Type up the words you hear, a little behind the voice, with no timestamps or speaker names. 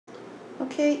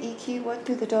Okay, Iki, what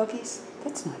do the doggies?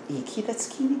 That's not Iki, that's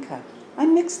Kinika.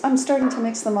 I'm starting to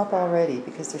mix them up already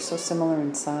because they're so similar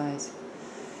in size.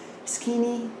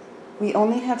 Skeeny, we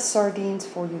only have sardines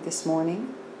for you this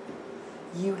morning.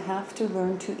 You have to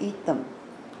learn to eat them.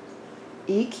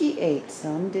 Iki ate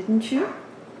some, didn't you?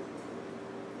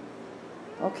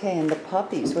 Okay, and the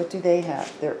puppies, what do they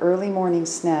have? Their early morning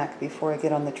snack before I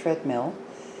get on the treadmill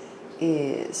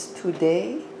is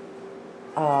today,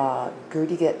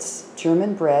 Gertie gets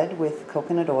German bread with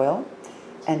coconut oil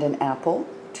and an apple,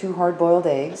 2 hard-boiled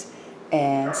eggs,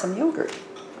 and some yogurt.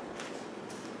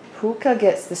 Puka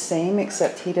gets the same,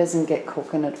 except he doesn't get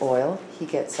coconut oil. He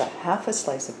gets half a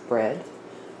slice of bread,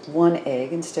 1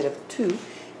 egg instead of 2,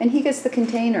 and he gets the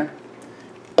container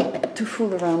to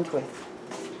fool around with.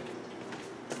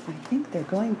 I think they're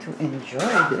going to enjoy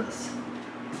this.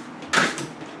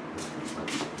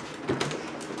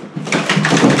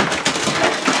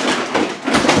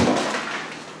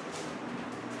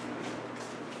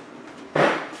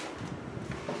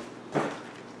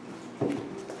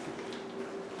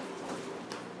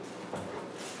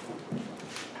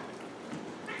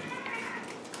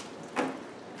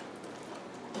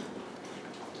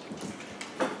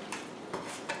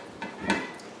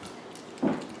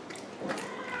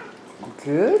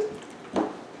 Good.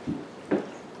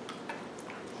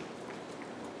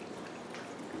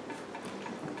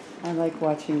 I like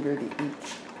watching Gertie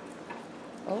eat.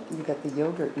 Oh, you got the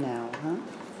yogurt now, huh?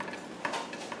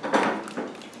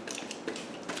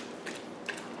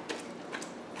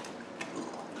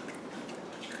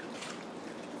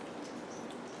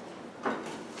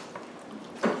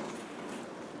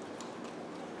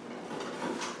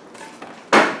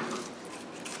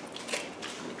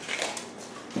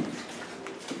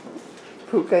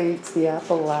 Puka eats the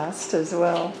apple last as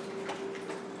well.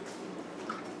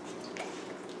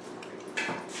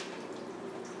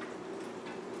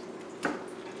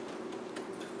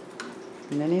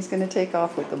 And then he's going to take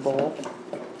off with the bowl.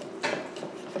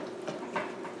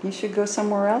 You should go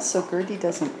somewhere else so Gertie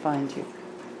doesn't find you.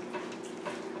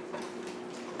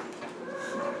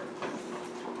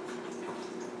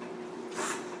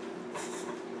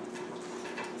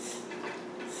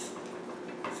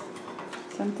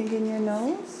 Something in your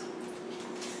nose?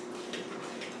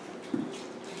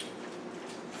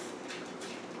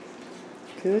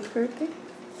 Good, Gertie?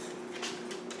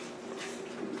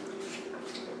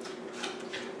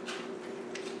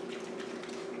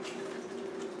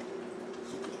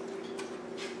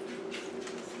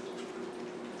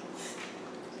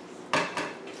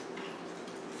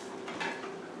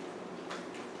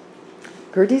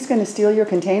 Gertie's going to steal your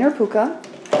container, Puka.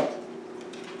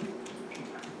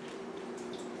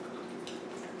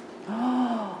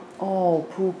 Oh,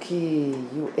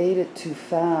 Pookie, you ate it too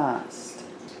fast.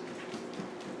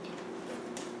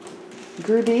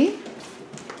 Gertie,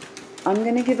 I'm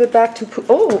going to give it back to Pookie.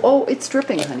 Oh, it's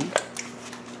dripping, honey.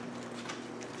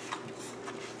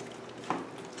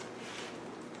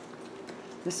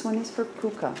 This one is for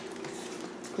Puka.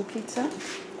 Pukitsa,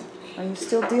 are you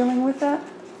still dealing with that?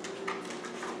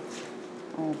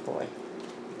 Oh, boy.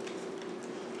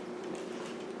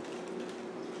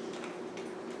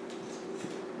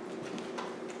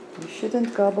 You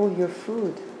shouldn't gobble your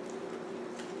food.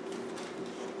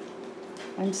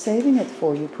 I'm saving it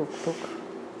for you, Pook Pook.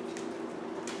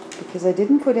 Because I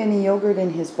didn't put any yogurt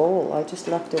in his bowl. I just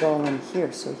left it all in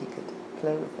here so he could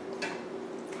play with it.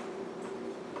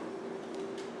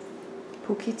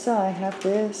 Pukitsa, I have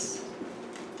this.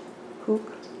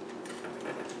 Pook.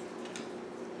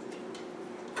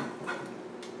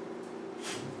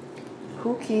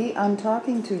 Pookie, I'm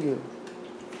talking to you.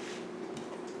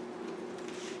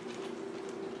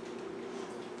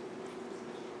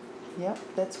 Yep,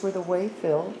 that's where the whey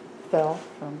fell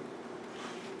from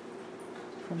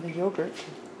the yogurt.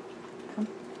 Come.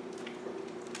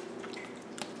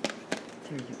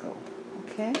 There you go.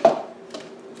 Okay?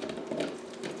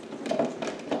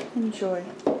 Enjoy.